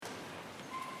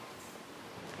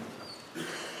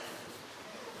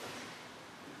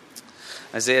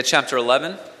Isaiah chapter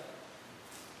 11.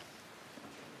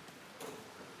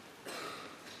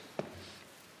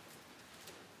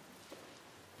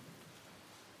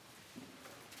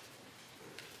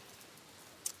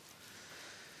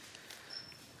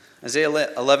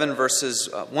 Isaiah 11 verses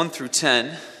 1 through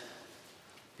 10.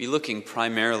 Be looking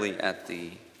primarily at the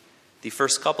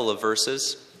first couple of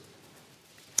verses,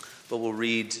 but we'll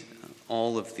read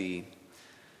all of the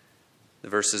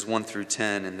verses 1 through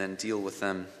 10 and then deal with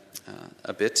them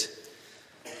a bit.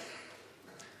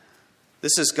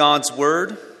 This is God's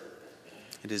word.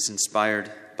 It is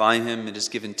inspired by Him. It is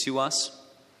given to us.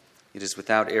 It is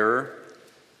without error.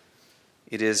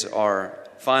 It is our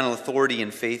final authority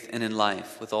in faith and in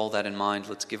life. With all that in mind,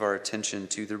 let's give our attention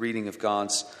to the reading of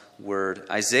God's word.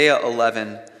 Isaiah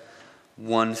 11,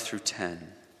 1 through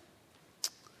 10.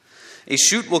 A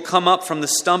shoot will come up from the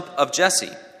stump of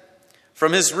Jesse.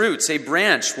 From his roots a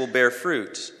branch will bear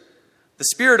fruit. The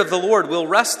Spirit of the Lord will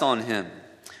rest on him,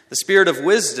 the Spirit of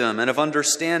wisdom and of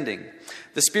understanding,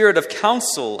 the Spirit of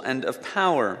counsel and of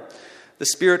power, the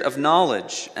Spirit of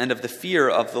knowledge and of the fear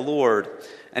of the Lord.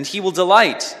 And he will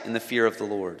delight in the fear of the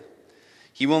Lord.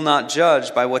 He will not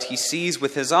judge by what he sees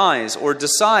with his eyes, or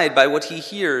decide by what he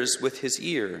hears with his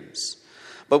ears.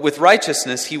 But with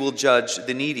righteousness he will judge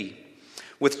the needy.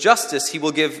 With justice he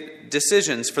will give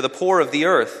decisions for the poor of the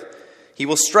earth. He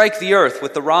will strike the earth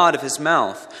with the rod of his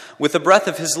mouth. With the breath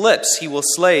of his lips he will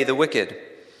slay the wicked.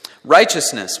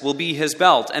 Righteousness will be his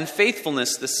belt, and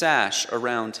faithfulness the sash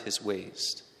around his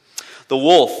waist. The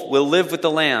wolf will live with the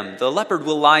lamb. The leopard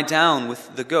will lie down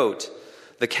with the goat.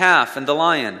 The calf and the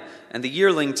lion and the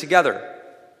yearling together,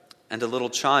 and a little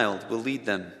child will lead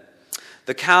them.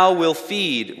 The cow will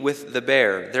feed with the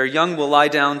bear. Their young will lie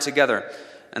down together,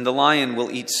 and the lion will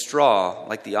eat straw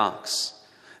like the ox.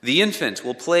 The infant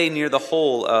will play near the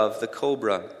hole of the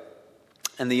cobra,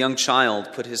 and the young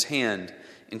child put his hand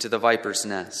into the viper's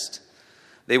nest.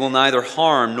 They will neither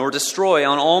harm nor destroy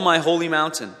on all my holy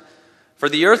mountain, for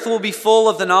the earth will be full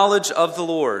of the knowledge of the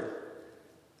Lord,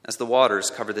 as the waters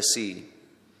cover the sea.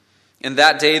 In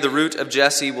that day the root of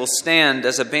Jesse will stand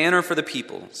as a banner for the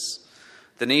peoples.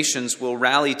 The nations will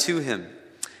rally to him,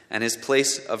 and his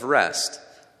place of rest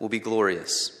will be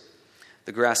glorious.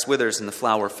 The grass withers and the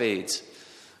flower fades.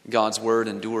 God's word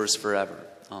endures forever.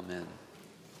 Amen.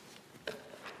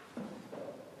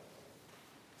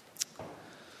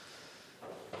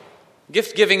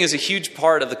 Gift giving is a huge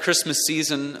part of the Christmas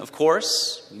season, of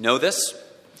course. We know this.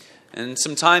 And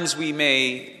sometimes we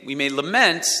may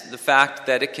lament the fact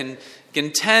that it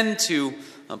can tend to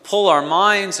pull our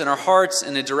minds and our hearts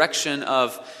in a direction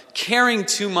of caring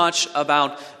too much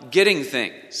about getting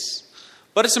things.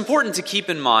 But it's important to keep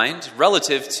in mind,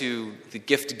 relative to the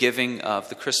gift giving of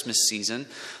the Christmas season,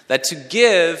 that to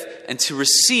give and to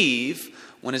receive,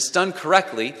 when it's done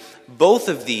correctly, both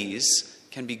of these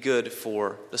can be good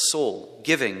for the soul,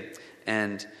 giving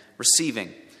and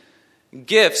receiving.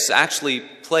 Gifts actually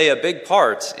play a big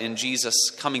part in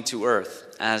Jesus coming to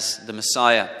earth as the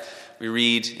Messiah. We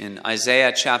read in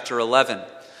Isaiah chapter 11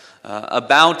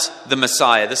 about the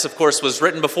Messiah. This, of course, was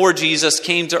written before Jesus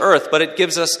came to earth, but it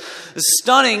gives us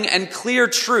stunning and clear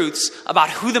truths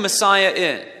about who the Messiah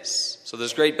is. So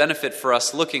there's great benefit for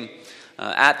us looking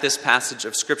at this passage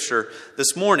of Scripture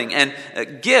this morning.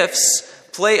 And gifts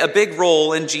play a big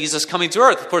role in Jesus coming to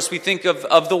earth. Of course, we think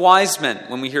of the wise men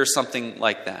when we hear something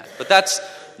like that. But that's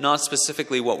not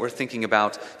specifically what we're thinking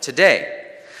about today.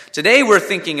 Today we're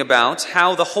thinking about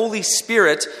how the Holy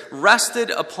Spirit rested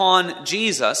upon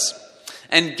Jesus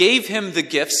and gave him the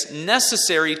gifts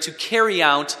necessary to carry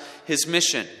out his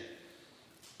mission.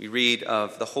 We read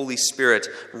of the Holy Spirit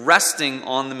resting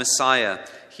on the Messiah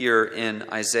here in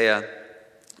Isaiah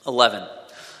 11.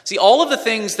 See, all of the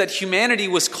things that humanity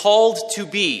was called to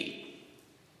be,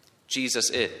 Jesus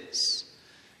is,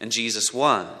 and Jesus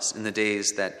was in the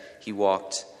days that he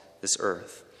walked this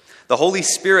earth. The Holy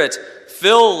Spirit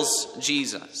fills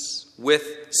Jesus with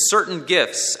certain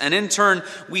gifts, and in turn,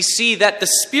 we see that the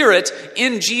Spirit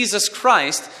in Jesus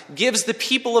Christ gives the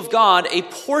people of God a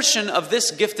portion of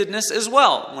this giftedness as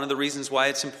well. One of the reasons why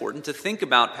it's important to think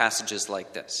about passages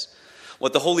like this.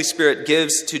 What the Holy Spirit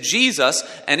gives to Jesus,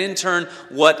 and in turn,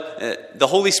 what the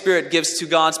Holy Spirit gives to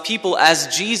God's people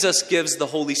as Jesus gives the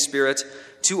Holy Spirit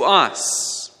to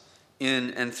us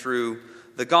in and through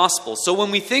the gospel. So when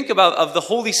we think of the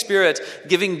Holy Spirit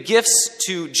giving gifts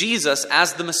to Jesus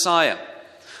as the Messiah,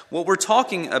 what we're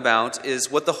talking about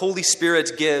is what the Holy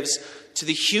Spirit gives to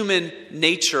the human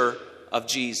nature of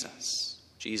Jesus.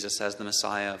 Jesus as the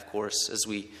Messiah, of course, as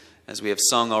we have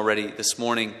sung already this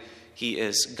morning, he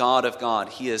is God of God.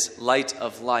 He is light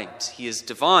of light. He is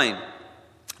divine.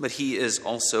 but he is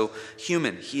also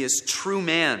human. He is true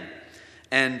man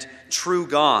and true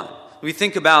God. We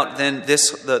think about then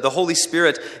the Holy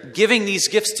Spirit giving these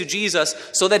gifts to Jesus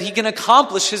so that he can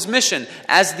accomplish his mission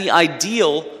as the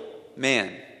ideal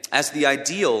man, as the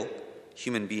ideal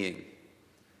human being.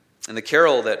 In the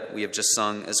carol that we have just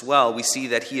sung as well, we see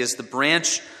that he is the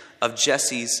branch of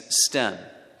Jesse's stem,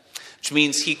 which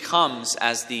means he comes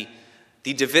as the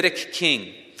Davidic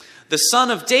king, the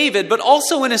son of David, but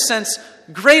also in a sense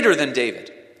greater than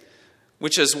David,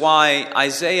 which is why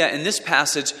Isaiah in this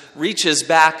passage reaches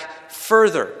back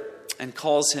further and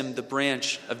calls him the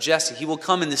branch of Jesse. He will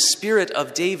come in the spirit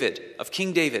of David, of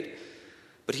King David,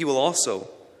 but he will also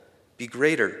be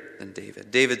greater than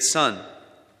David, David's son,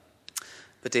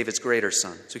 but David's greater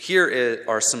son. So here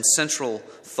are some central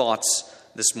thoughts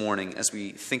this morning as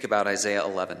we think about Isaiah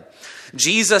 11.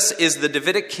 Jesus is the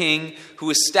Davidic king who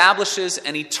establishes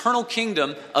an eternal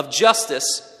kingdom of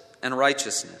justice and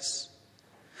righteousness.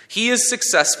 He is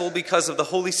successful because of the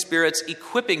Holy Spirit's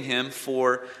equipping him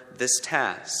for this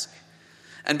task.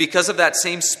 And because of that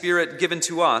same Spirit given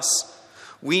to us,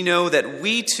 we know that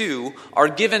we too are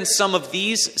given some of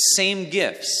these same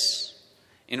gifts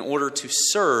in order to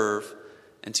serve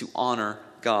and to honor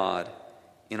God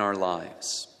in our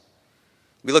lives.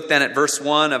 We look then at verse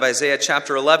 1 of Isaiah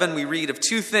chapter 11. We read of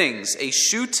two things, a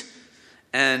shoot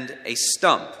and a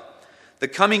stump. The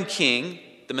coming king,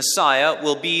 the Messiah,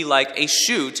 will be like a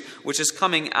shoot which is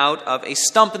coming out of a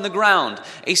stump in the ground,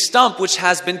 a stump which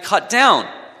has been cut down.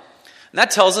 And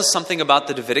that tells us something about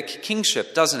the Davidic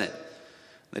kingship, doesn't it?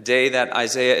 The day that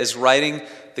Isaiah is writing,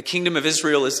 the kingdom of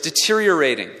Israel is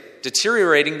deteriorating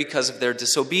because of their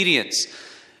disobedience.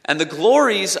 And the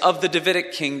glories of the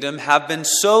Davidic kingdom have been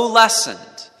so lessened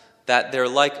that they're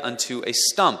like unto a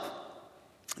stump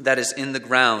that is in the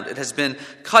ground. It has been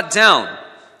cut down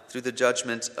through the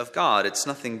judgment of God. It's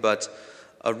nothing but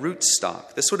a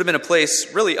rootstock. This would have been a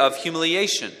place really of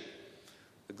humiliation.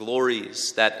 The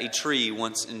glories that a tree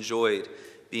once enjoyed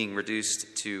being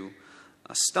reduced to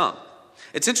a stump.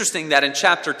 It's interesting that in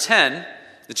chapter 10,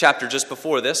 the chapter just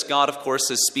before this, God, of course,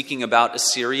 is speaking about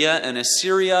Assyria, and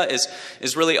Assyria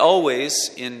is really always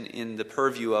in the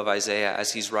purview of Isaiah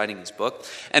as he's writing his book.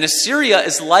 And Assyria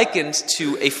is likened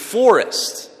to a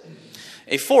forest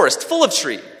full of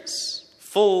trees,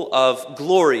 full of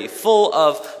glory, full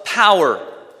of power.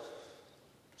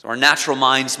 So our natural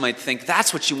minds might think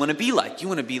that's what you want to be like. You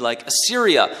want to be like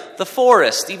Assyria, the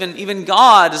forest. Even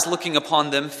God is looking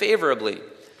upon them favorably.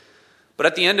 But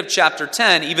at the end of chapter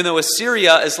 10, even though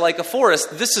Assyria is like a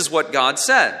forest, this is what God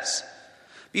says.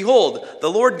 Behold, the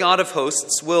Lord God of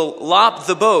hosts will lop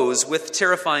the bows with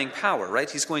terrifying power, right?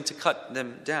 He's going to cut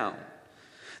them down.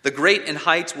 The great in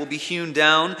height will be hewn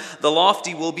down, the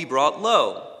lofty will be brought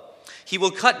low. He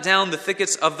will cut down the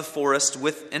thickets of the forest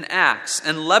with an axe,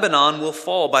 and Lebanon will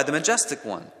fall by the majestic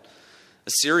one.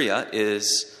 Assyria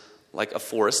is like a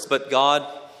forest, but God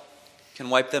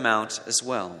can wipe them out as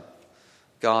well.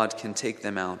 God can take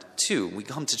them out too. We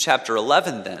come to chapter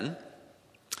 11 then.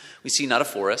 We see not a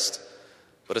forest,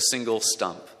 but a single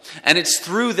stump. And it's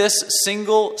through this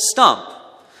single stump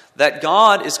that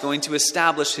God is going to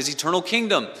establish his eternal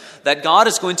kingdom, that God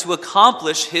is going to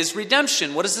accomplish his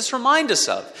redemption. What does this remind us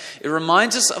of? It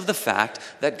reminds us of the fact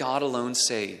that God alone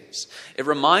saves. It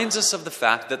reminds us of the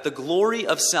fact that the glory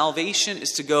of salvation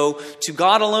is to go to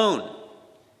God alone.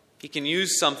 He can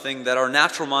use something that our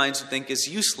natural minds would think is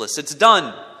useless. It's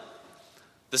done.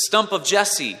 The stump of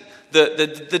Jesse,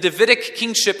 the Davidic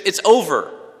kingship, it's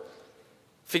over.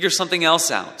 Figure something else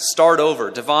out. Start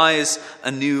over. Devise a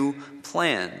new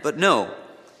plan. But no,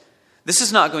 this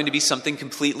is not going to be something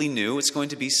completely new. It's going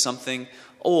to be something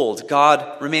old.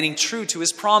 God remaining true to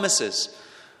his promises.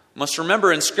 We must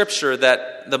remember in Scripture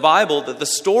that the Bible, that the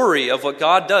story of what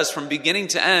God does from beginning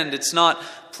to end, it's not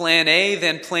plan A,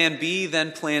 then plan B,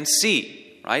 then plan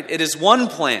C, right? It is one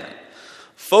plan,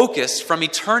 focused from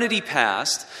eternity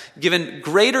past, given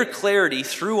greater clarity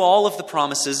through all of the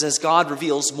promises as God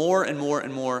reveals more and more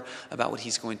and more about what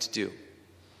he's going to do.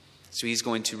 So he's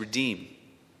going to redeem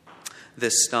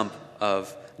this stump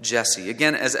of Jesse.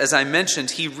 Again, as I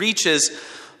mentioned, he reaches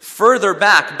further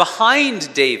back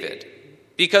behind David,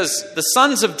 because the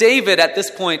sons of David at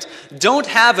this point don't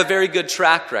have a very good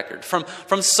track record. From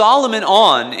Solomon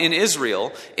on in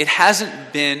Israel, it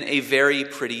hasn't been a very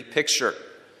pretty picture.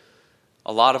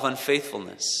 A lot of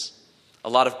unfaithfulness, a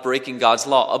lot of breaking God's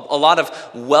law, a lot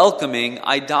of welcoming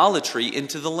idolatry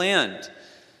into the land,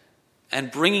 and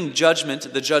bringing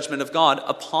the judgment of God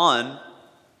upon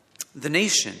the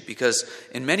nation, because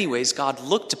in many ways God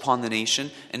looked upon the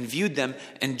nation and viewed them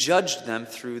and judged them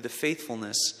through the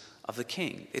faithfulness of the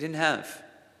king. They didn't have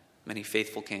many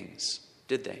faithful kings.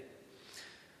 did they?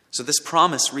 So this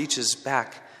promise reaches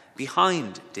back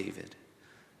behind David,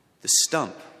 the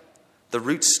stump, the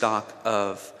rootstock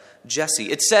of Jesse.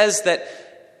 It says that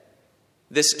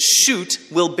this shoot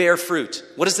will bear fruit.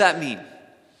 What does that mean?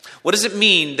 What does it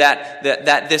mean that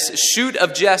this shoot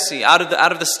of Jesse, out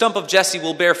of the stump of Jesse,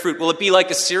 will bear fruit? Will it be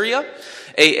like Assyria,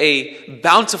 a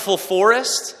bountiful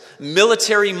forest,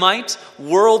 military might,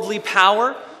 worldly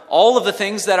power, all of the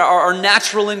things that our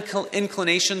natural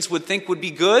inclinations would think would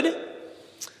be good?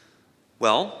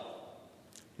 Well,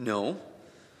 no.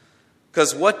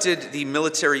 Because what did the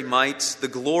military might, the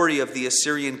glory of the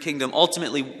Assyrian kingdom,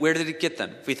 ultimately, where did it get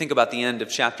them? If we think about the end of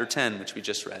chapter 10, which we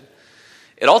just read.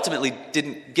 It ultimately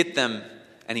didn't get them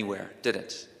anywhere, did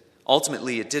it?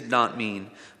 Ultimately, it did not mean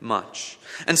much.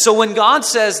 And so when God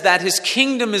says that his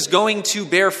kingdom is going to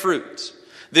bear fruit,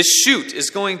 this shoot is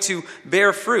going to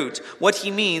bear fruit, what he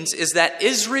means is that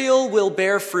Israel will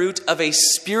bear fruit of a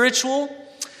spiritual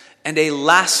and a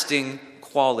lasting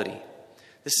quality.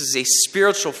 This is a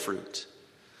spiritual fruit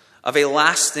of a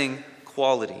lasting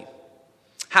quality.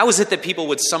 How is it that people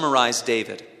would summarize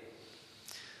David?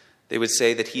 They would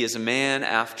say that he is a man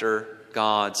after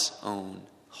God's own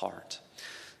heart.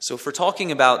 So if we're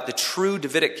talking about the true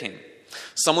Davidic king,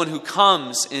 someone who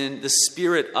comes in the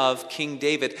spirit of King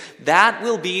David, that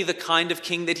will be the kind of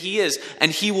king that he is.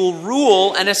 And he will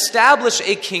rule and establish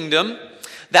a kingdom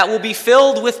that will be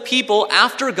filled with people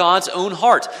after God's own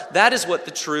heart. That is what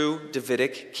the true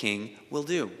Davidic king will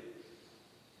do.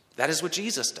 That is what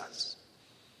Jesus does.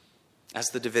 As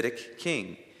the Davidic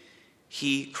king,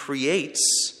 he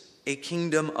creates a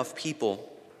kingdom of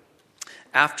people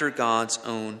after God's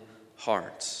own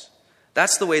heart.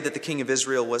 That's the way that the king of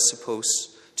Israel was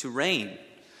supposed to reign.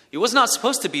 He was not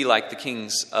supposed to be like the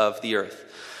kings of the earth,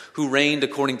 who reigned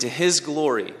according to his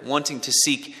glory, wanting to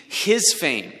seek his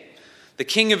fame. The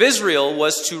king of Israel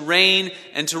was to reign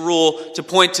and to rule, to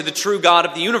point to the true God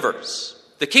of the universe,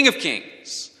 the King of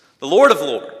Kings, the Lord of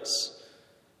Lords,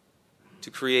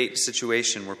 to create a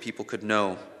situation where people could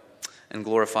know and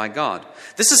glorify God.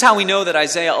 This is how we know that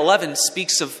Isaiah 11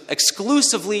 speaks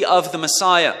exclusively of the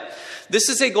Messiah. This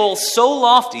is a goal so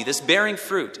lofty, this bearing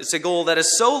fruit. It's a goal that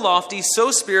is so lofty, so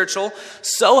spiritual,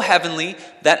 so heavenly,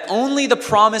 that only the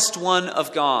promised one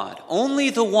of God, only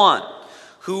the one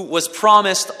who was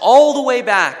promised all the way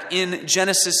back in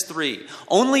Genesis 3,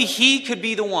 only he could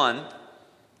be the one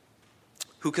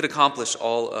who could accomplish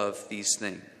all of these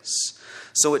things.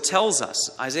 So it tells us,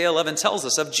 Isaiah 11 tells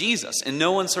us of Jesus in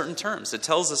no uncertain terms. It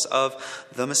tells us of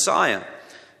the Messiah,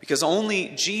 because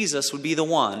only Jesus would be the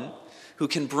one who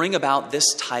can bring about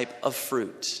this type of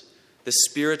fruit, this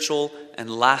spiritual and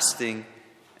lasting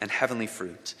and heavenly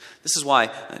fruit. This is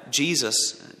why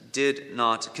Jesus did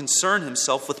not concern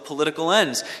himself with political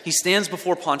ends. He stands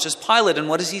before Pontius Pilate, and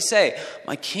what does he say?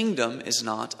 My kingdom is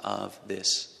not of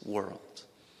this world.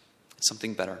 It's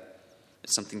something better.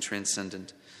 It's something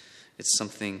transcendent. It's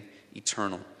something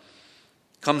eternal.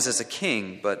 Comes as a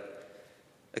king, but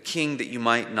a king that you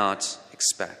might not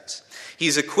expect.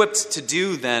 He's equipped to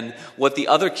do then what the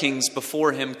other kings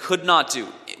before him could not do,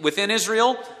 within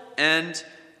Israel and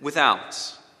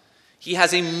without. He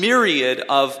has a myriad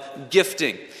of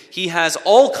gifting. He has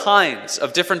all kinds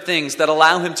of different things that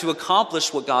allow him to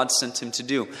accomplish what God sent him to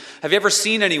do. Have you ever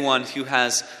seen anyone who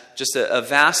has just a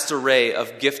vast array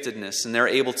of giftedness and they're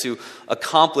able to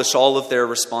accomplish all of their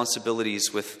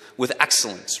responsibilities with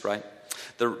excellence, right?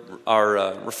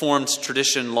 Our Reformed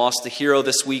tradition lost a hero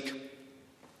this week,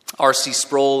 R.C.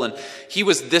 Sproul, and he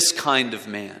was this kind of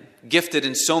man, gifted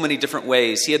in so many different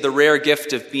ways. He had the rare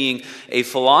gift of being a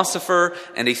philosopher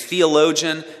and a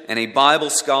theologian and a Bible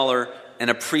scholar and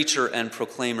a preacher and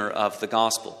proclaimer of the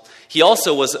gospel. He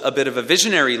also was a bit of a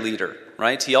visionary leader,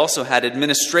 right? He also had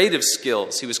administrative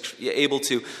skills. He was able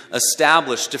to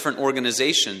establish different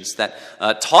organizations that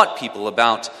taught people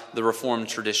about the Reformed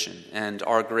tradition and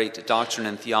our great doctrine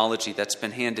and theology that's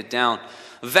been handed down.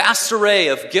 A vast array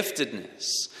of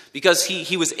giftedness, because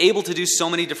he was able to do so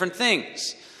many different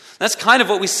things. That's kind of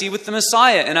what we see with the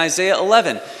Messiah in Isaiah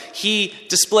 11. He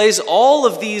displays all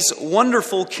of these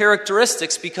wonderful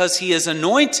characteristics because he is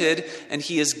anointed and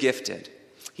he is gifted.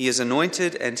 He is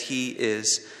anointed and he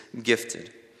is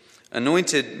gifted.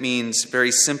 Anointed means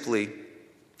very simply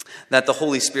that the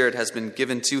Holy Spirit has been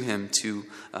given to him to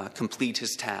complete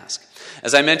his task.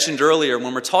 As I mentioned earlier,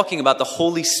 when we're talking about the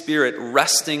Holy Spirit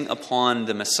resting upon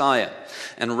the Messiah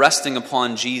and resting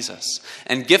upon Jesus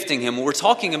and gifting him, we're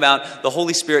talking about the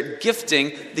Holy Spirit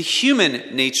gifting the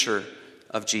human nature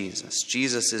of Jesus.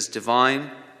 Jesus is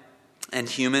divine and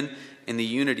human in the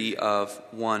unity of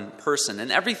one person.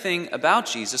 And everything about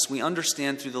Jesus we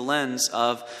understand through the lens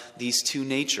of these two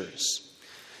natures.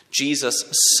 Jesus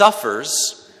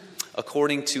suffers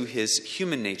according to his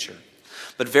human nature.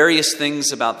 But various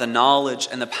things about the knowledge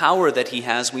and the power that he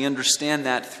has, we understand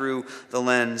that through the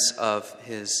lens of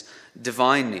his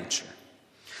divine nature.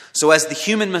 So as the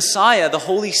human Messiah, the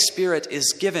Holy Spirit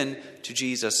is given to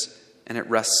Jesus and it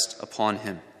rests upon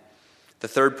him. The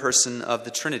third person of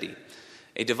the Trinity,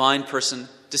 a divine person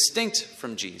distinct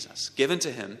from Jesus, given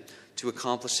to him to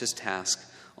accomplish his task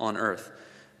on earth.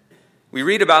 We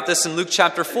read about this in Luke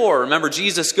chapter 4. Remember,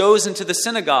 Jesus goes into the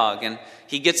synagogue and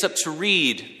he gets up to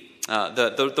read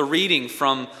the reading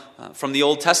from the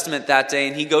Old Testament that day,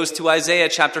 and he goes to Isaiah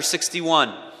chapter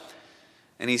 61.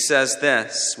 And he says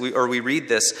this, we read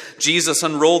this: Jesus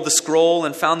unrolled the scroll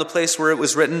and found the place where it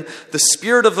was written, "The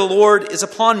Spirit of the Lord is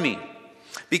upon me,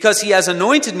 because he has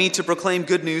anointed me to proclaim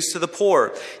good news to the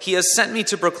poor. He has sent me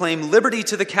to proclaim liberty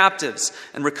to the captives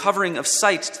and recovering of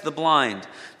sight to the blind,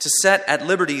 to set at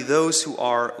liberty those who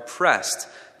are oppressed,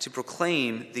 to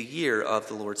proclaim the year of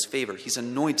the Lord's favor." He's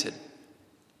anointed.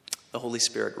 The Holy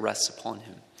Spirit rests upon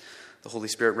him. The Holy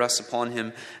Spirit rests upon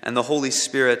him, and the Holy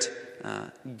Spirit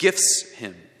gifts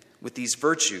him with these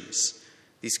virtues,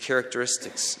 these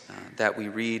characteristics that we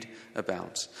read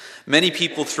about. Many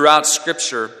people throughout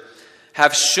Scripture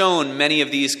have shown many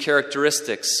of these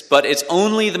characteristics, but it's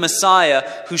only the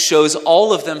Messiah who shows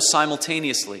all of them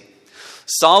simultaneously.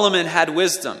 Solomon had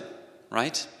wisdom,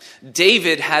 right?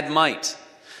 David had might.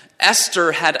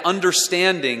 Esther had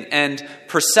understanding and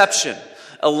perception.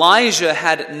 Elijah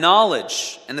had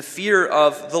knowledge and the fear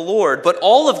of the Lord. But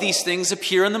all of these things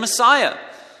appear in the Messiah.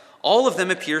 All of them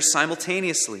appear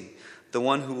simultaneously. The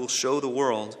one who will show the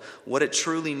world what it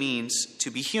truly means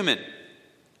to be human.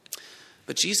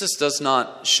 But Jesus does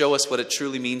not show us what it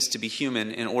truly means to be human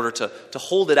in order to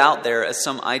hold it out there as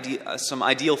some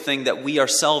ideal thing that we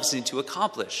ourselves need to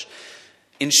accomplish.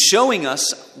 In showing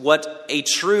us what a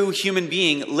true human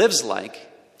being lives like,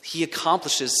 he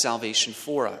accomplishes salvation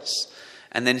for us.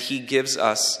 And then he gives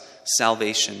us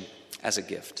salvation as a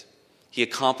gift. He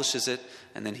accomplishes it,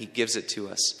 and then he gives it to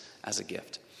us as a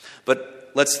gift.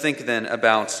 But let's think then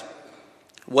about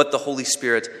what the Holy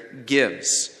Spirit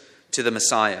gives to the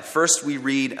Messiah. First, we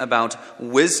read about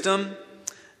wisdom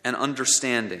and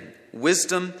understanding.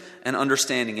 Wisdom and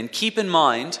understanding. And keep in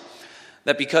mind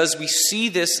that because we see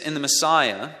this in the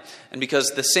Messiah, and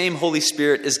because the same Holy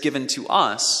Spirit is given to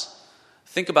us,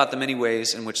 think about the many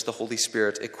ways in which the Holy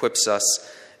Spirit equips us,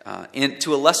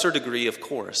 to a lesser degree, of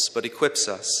course, but equips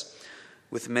us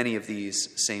with many of these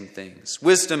same things.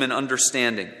 Wisdom and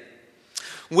understanding.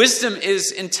 Wisdom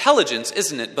is intelligence,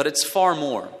 isn't it? But it's far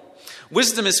more.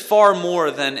 Wisdom is far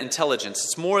more than intelligence.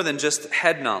 It's more than just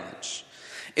head knowledge.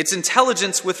 It's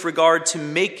intelligence with regard to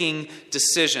making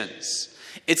decisions.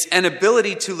 It's an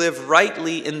ability to live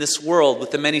rightly in this world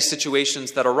with the many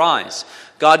situations that arise.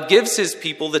 God gives his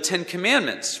people the 10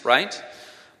 Commandments, right?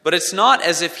 But it's not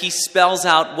as if he spells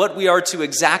out what we are to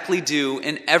exactly do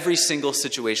in every single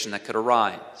situation that could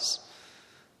arise.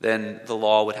 Then the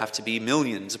law would have to be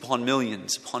millions upon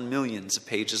millions upon millions of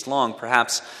pages long,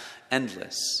 perhaps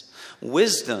endless.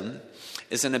 Wisdom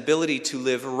is an ability to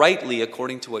live rightly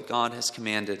according to what God has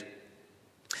commanded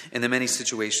in the many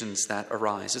situations that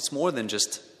arise. It's more than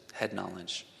just head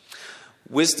knowledge.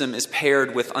 Wisdom is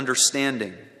paired with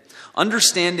understanding.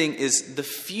 Understanding is the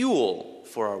fuel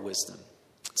for our wisdom.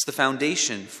 It's the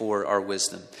foundation for our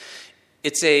wisdom.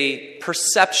 It's a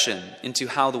perception into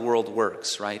how the world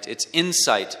works, right? It's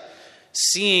insight,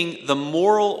 seeing the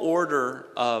moral order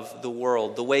of the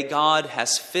world, the way God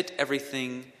has fit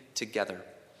everything together,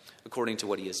 according to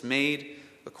what he has made,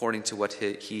 according to what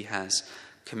he has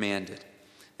commanded.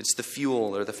 It's the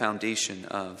fuel or the foundation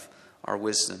of our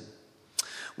wisdom.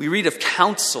 We read of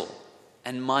counsel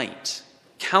and might.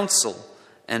 Counsel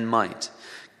and might.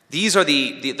 These are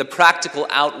the practical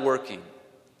outworking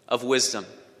of wisdom.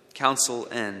 Counsel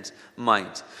and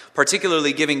might.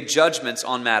 Particularly giving judgments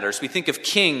on matters. We think of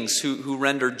kings who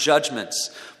render judgments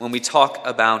when we talk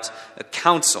about a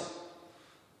counsel.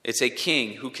 It's a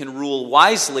king who can rule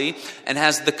wisely and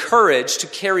has the courage to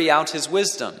carry out his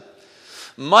wisdom.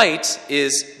 Might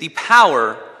is the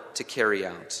power to carry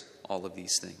out all of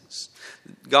these things.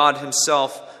 God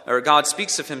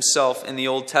speaks of himself in the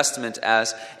Old Testament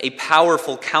as a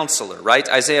powerful counselor, right?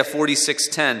 Isaiah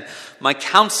 46:10, "My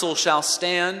counsel shall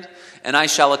stand, and I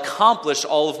shall accomplish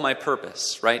all of my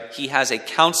purpose," right? He has a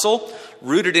counsel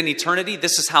rooted in eternity.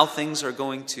 This is how things are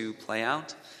going to play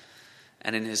out.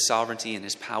 And in his sovereignty and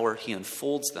his power, he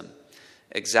unfolds them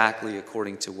exactly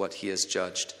according to what he has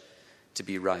judged to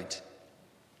be right.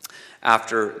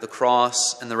 After the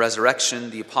cross and the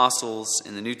resurrection, the apostles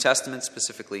in the New Testament,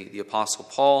 specifically the Apostle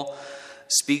Paul,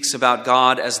 speaks about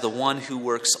God as the one who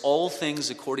works all things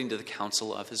according to the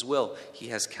counsel of his will. He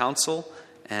has counsel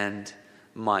and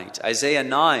might. Isaiah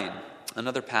 9,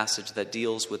 another passage that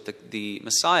deals with the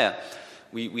Messiah.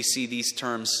 We see these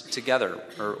terms together,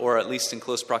 or at least in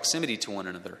close proximity to one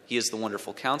another. He is the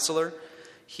wonderful counselor.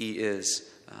 He is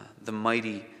the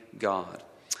mighty God.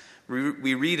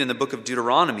 We read in the book of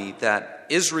Deuteronomy that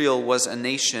Israel was a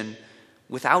nation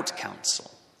without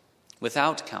counsel.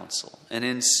 Without counsel. And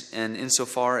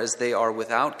insofar as they are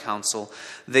without counsel,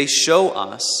 they show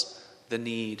us the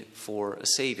need for a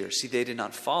Savior. See, they did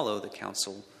not follow the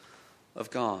counsel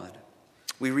of God.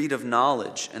 We read of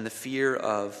knowledge and the fear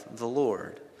of the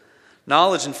Lord.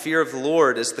 Knowledge and fear of the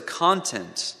Lord is the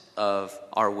content of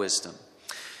our wisdom.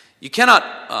 You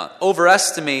cannot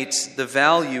overestimate the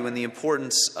value and the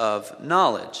importance of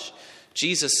knowledge.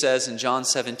 Jesus says in John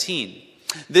 17,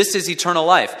 "This is eternal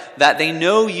life, that they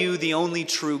know you, the only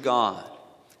true God."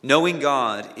 Knowing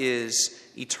God is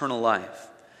eternal life.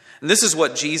 And this is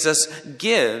what Jesus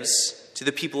gives to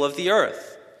the people of the earth.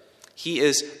 He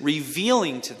is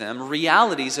revealing to them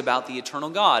realities about the eternal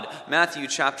God. Matthew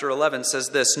chapter 11 says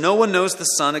this, "No one knows the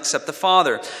Son except the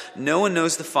Father. No one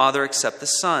knows the Father except the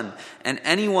Son, and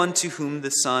anyone to whom the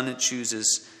Son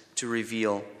chooses to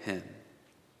reveal him."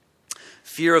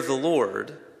 Fear of the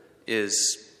Lord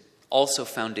is also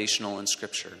foundational in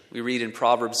Scripture. We read in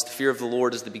Proverbs, "The fear of the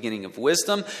Lord is the beginning of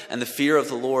wisdom, and the fear of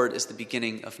the Lord is the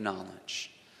beginning of knowledge."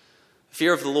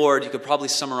 Fear of the Lord you could probably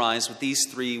summarize with these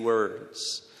three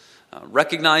words.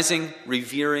 Recognizing,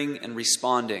 revering, and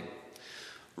responding.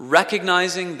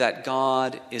 Recognizing that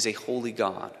God is a holy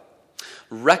God.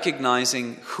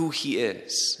 Recognizing who he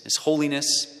is, his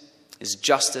holiness, his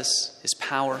justice, his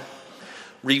power.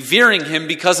 Revering him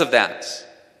because of that,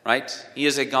 right? He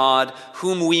is a God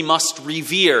whom we must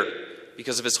revere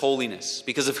because of his holiness,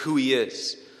 because of who he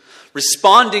is.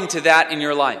 Responding to that in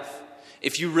your life.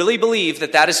 If you really believe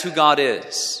that that is who God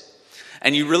is,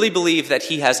 and you really believe that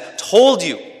he has told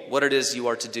you what it is you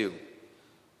are to do,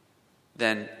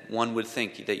 then one would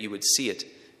think that you would see it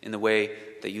in the way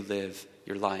that you live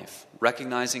your life.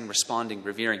 Recognizing, responding,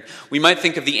 revering. We might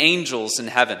think of the angels in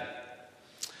heaven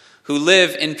who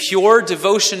live in pure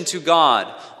devotion to God,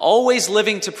 always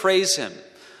living to praise him,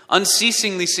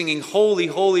 unceasingly singing, "Holy,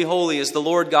 holy, holy is the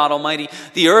Lord God Almighty.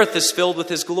 The earth is filled with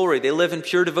his glory." They live in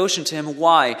pure devotion to him.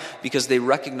 Why? Because they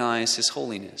recognize his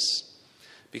holiness.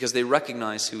 Because they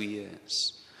recognize who he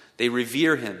is. They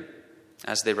revere him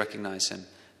as they recognize him.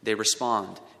 They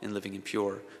respond in living in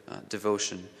pure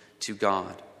devotion to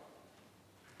God.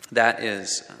 That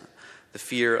is the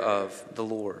fear of the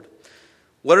Lord.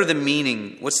 What's the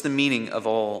meaning of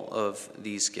all of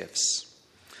these gifts?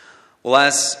 Well,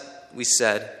 as we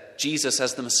said, Jesus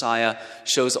as the Messiah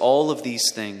shows all of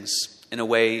these things in a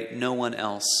way no one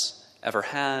else ever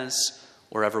has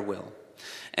or ever will.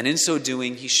 And in so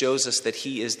doing, he shows us that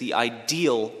he is the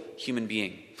ideal human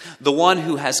being. The one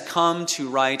who has come to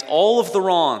right all of the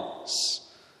wrongs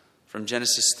from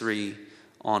Genesis 3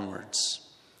 onwards.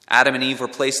 Adam and Eve were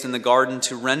placed in the garden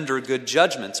to render good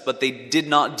judgments, but they did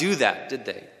not do that, did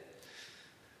they?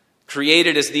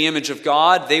 Created as the image of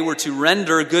God, they were to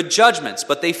render good judgments,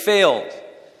 but they failed.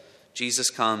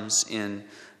 Jesus comes in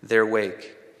their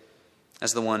wake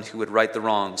as the one who would right the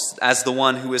wrongs, as the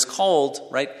one who is called,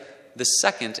 right, the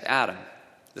second Adam.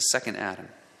 The second Adam.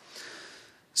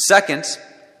 Second,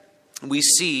 we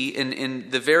see in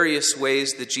the various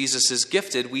ways that Jesus is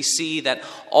gifted, we see that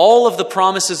all of the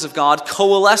promises of God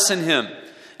coalesce in him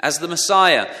as the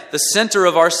Messiah, the center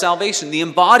of our salvation, the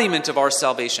embodiment of our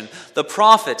salvation, the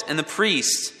prophet and the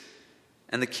priest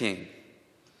and the king.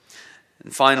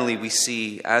 And finally, we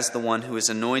see as the one who is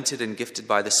anointed and gifted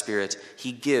by the Spirit,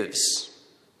 he gives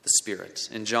the Spirit.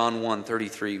 In John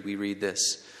 1:33, we read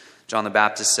this. John the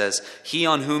Baptist says, "He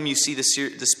on whom you see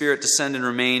the Spirit descend and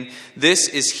remain, this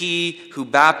is he who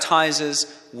baptizes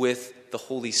with the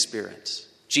Holy Spirit."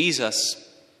 Jesus,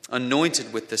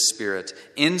 anointed with the Spirit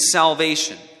in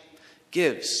salvation,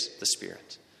 gives the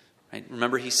Spirit. Right?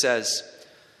 Remember, he says,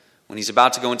 when he's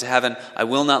about to go into heaven, "I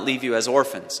will not leave you as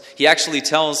orphans." He actually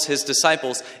tells his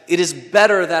disciples, "It is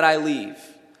better that I leave,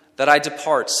 that I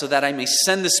depart, so that I may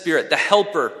send the Spirit, the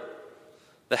helper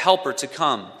to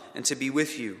come and to be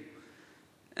with you.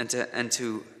 And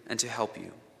to help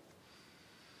you."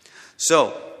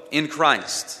 So, in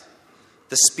Christ,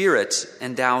 the Spirit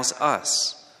endows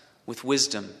us with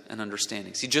wisdom and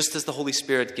understanding. See, just as the Holy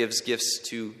Spirit gives gifts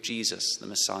to Jesus, the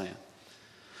Messiah,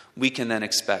 we can then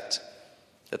expect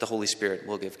that the Holy Spirit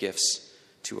will give gifts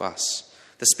to us.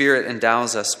 The Spirit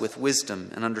endows us with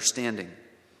wisdom and understanding,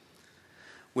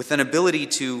 with an ability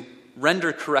to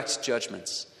render correct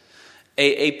judgments.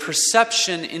 a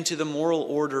perception into the moral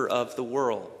order of the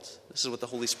world. This is what the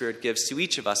Holy Spirit gives to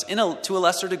each of us, to a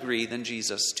lesser degree than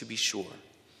Jesus, to be sure.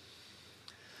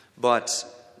 But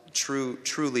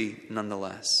truly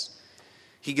nonetheless.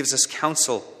 He gives us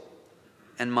counsel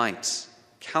and might,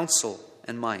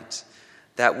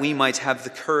 that we might have the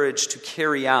courage to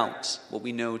carry out what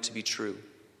we know to be true.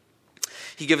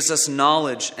 He gives us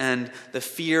knowledge and the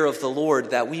fear of the Lord,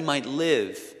 that we might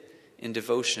live in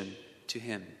devotion to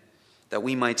Him, that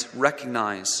we might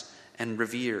recognize and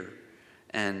revere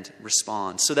and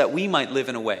respond, so that we might live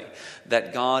in a way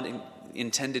that God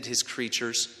intended His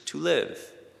creatures to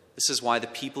live. This is why the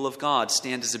people of God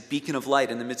stand as a beacon of light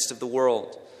in the midst of the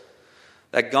world,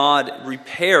 that God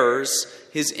repairs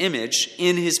His image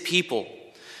in His people,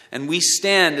 and we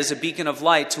stand as a beacon of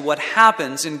light to what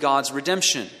happens in God's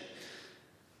redemption.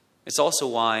 It's also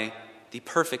why the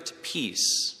perfect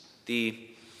peace, the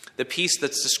peace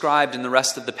that's described in the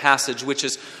rest of the passage, which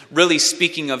is really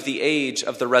speaking of the age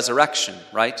of the resurrection,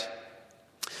 right?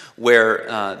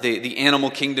 Where the animal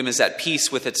kingdom is at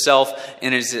peace with itself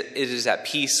and it is at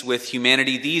peace with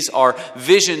humanity. These are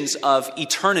visions of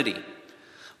eternity.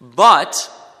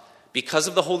 But because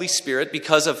of the Holy Spirit,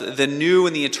 because of the new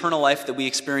and the eternal life that we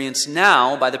experience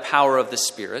now by the power of the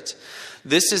Spirit,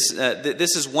 this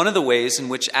is one of the ways in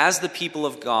which, as the people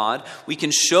of God, we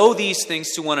can show these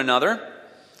things to one another,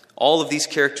 all of these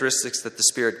characteristics that the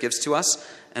Spirit gives to us,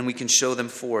 and we can show them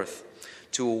forth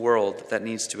to a world that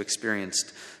needs to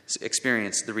experience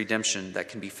the redemption that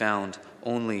can be found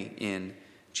only in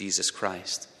Jesus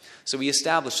Christ. So He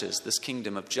establishes this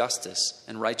kingdom of justice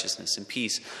and righteousness and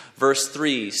peace. Verse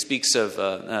 3 speaks of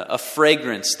a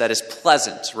fragrance that is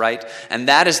pleasant, right? And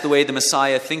that is the way the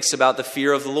Messiah thinks about the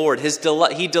fear of the Lord.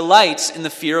 He delights in the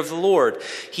fear of the Lord.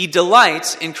 He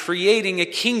delights in creating a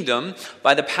kingdom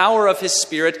by the power of His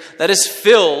Spirit that is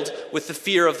filled with the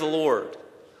fear of the Lord.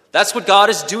 That's what God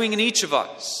is doing in each of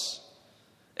us,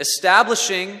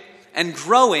 establishing and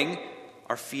growing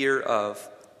our fear of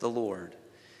the Lord.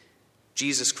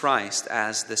 Jesus Christ,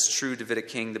 as this true Davidic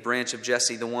king, the branch of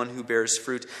Jesse, the one who bears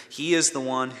fruit, He is the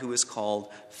one who is called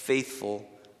faithful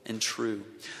and true.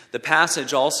 The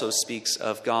passage also speaks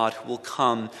of God who will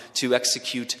come to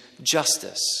execute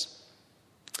justice.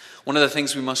 One of the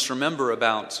things we must remember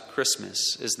about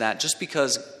Christmas is that just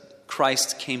because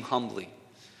Christ came humbly,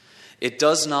 it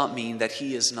does not mean that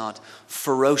He is not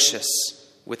ferocious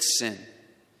with sin.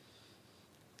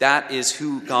 That is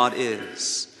who God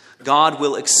is. God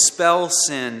will expel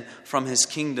sin from His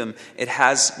kingdom. It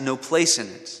has no place in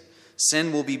it.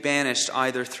 Sin will be banished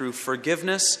either through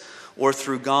forgiveness or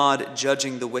through God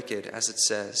judging the wicked, as it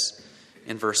says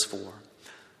in verse 4.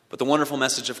 But the wonderful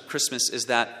message of Christmas is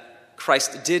that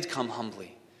Christ did come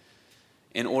humbly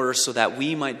in order so that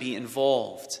we might be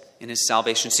involved in His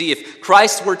salvation. See, if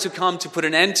Christ were to come to put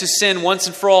an end to sin once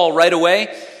and for all right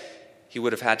away, He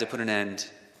would have had to put an end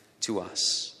to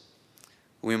us.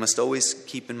 We must always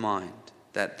keep in mind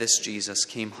that this Jesus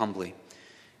came humbly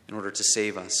in order to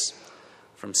save us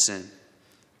from sin,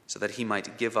 so that He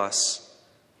might give us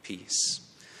peace.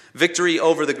 Victory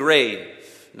over the grave,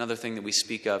 another thing that we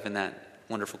speak of in that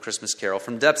wonderful Christmas carol.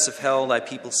 From depths of hell thy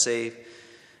people save,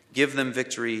 give them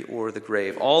victory o'er the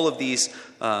grave. All of these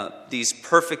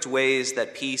perfect ways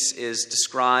that peace is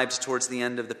described towards the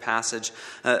end of the passage.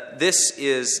 This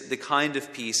is the kind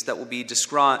of peace that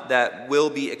will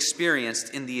be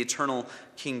experienced in the eternal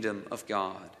kingdom of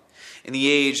God. In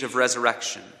the age of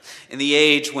resurrection, in the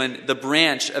age when the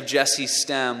branch of Jesse's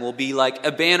stem will be like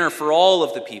a banner for all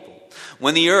of the people,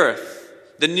 when the earth,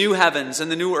 the new heavens and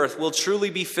the new earth will truly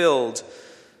be filled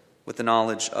with the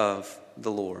knowledge of the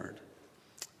Lord.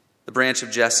 The branch of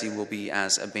Jesse will be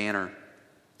as a banner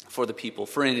for the people.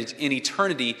 For in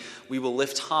eternity, we will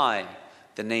lift high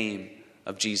the name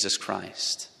of Jesus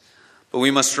Christ. But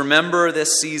we must remember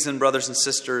this season, brothers and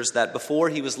sisters, that before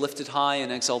He was lifted high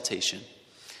in exaltation,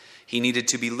 He needed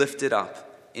to be lifted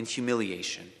up in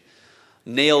humiliation,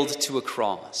 nailed to a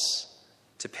cross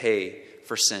to pay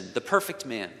for sin. The perfect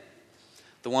man,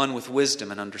 the one with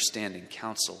wisdom and understanding,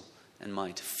 counsel and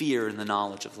might, fear and the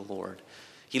knowledge of the Lord.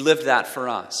 He lived that for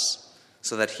us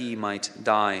so that He might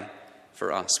die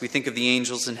for us. We think of the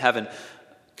angels in heaven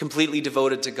completely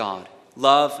devoted to God,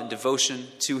 love and devotion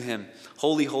to Him.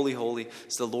 Holy, holy, holy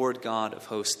is the Lord God of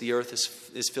hosts. The earth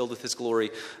is filled with His glory.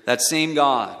 That same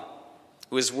God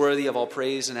who is worthy of all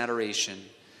praise and adoration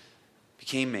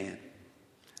became man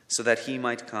so that He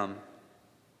might come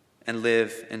and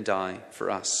live and die for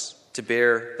us, to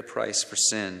bear the price for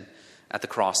sin at the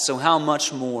cross. So how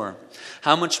much more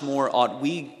ought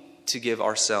we to give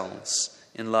ourselves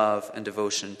in love and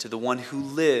devotion to the one who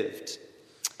lived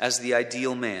as the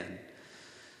ideal man,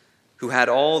 who had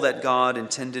all that God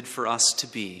intended for us to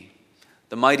be,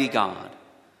 the mighty God,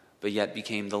 but yet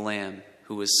became the Lamb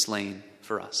who was slain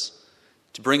for us,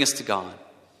 to bring us to God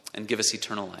and give us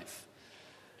eternal life.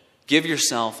 Give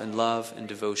yourself in love and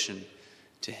devotion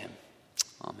to him.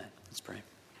 Amen. Let's pray.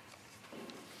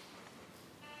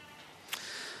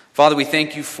 Father, we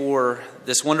thank you for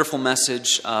this wonderful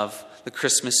message of the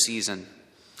Christmas season.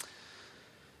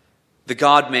 The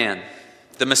God-man,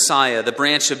 the Messiah, the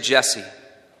branch of Jesse,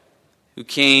 who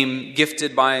came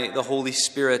gifted by the Holy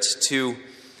Spirit to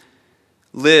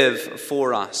live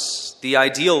for us the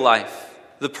ideal life,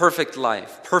 the perfect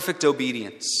life, perfect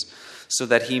obedience, so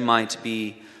that he might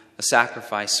be a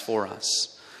sacrifice for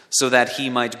us, so that he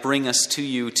might bring us to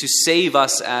you to save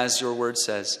us, as your word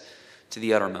says, to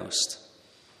the uttermost.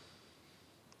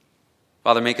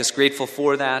 Father, make us grateful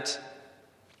for that.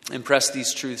 Impress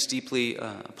these truths deeply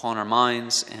upon our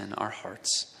minds and our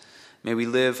hearts. May we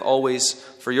live always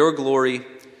for your glory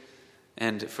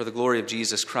and for the glory of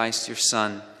Jesus Christ, your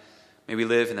Son. May we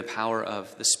live in the power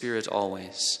of the Spirit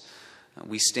always.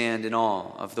 We stand in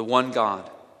awe of the one God,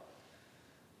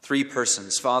 three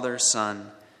persons, Father,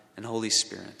 Son, and Holy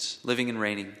Spirit, living and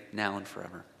reigning now and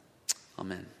forever.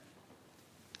 Amen.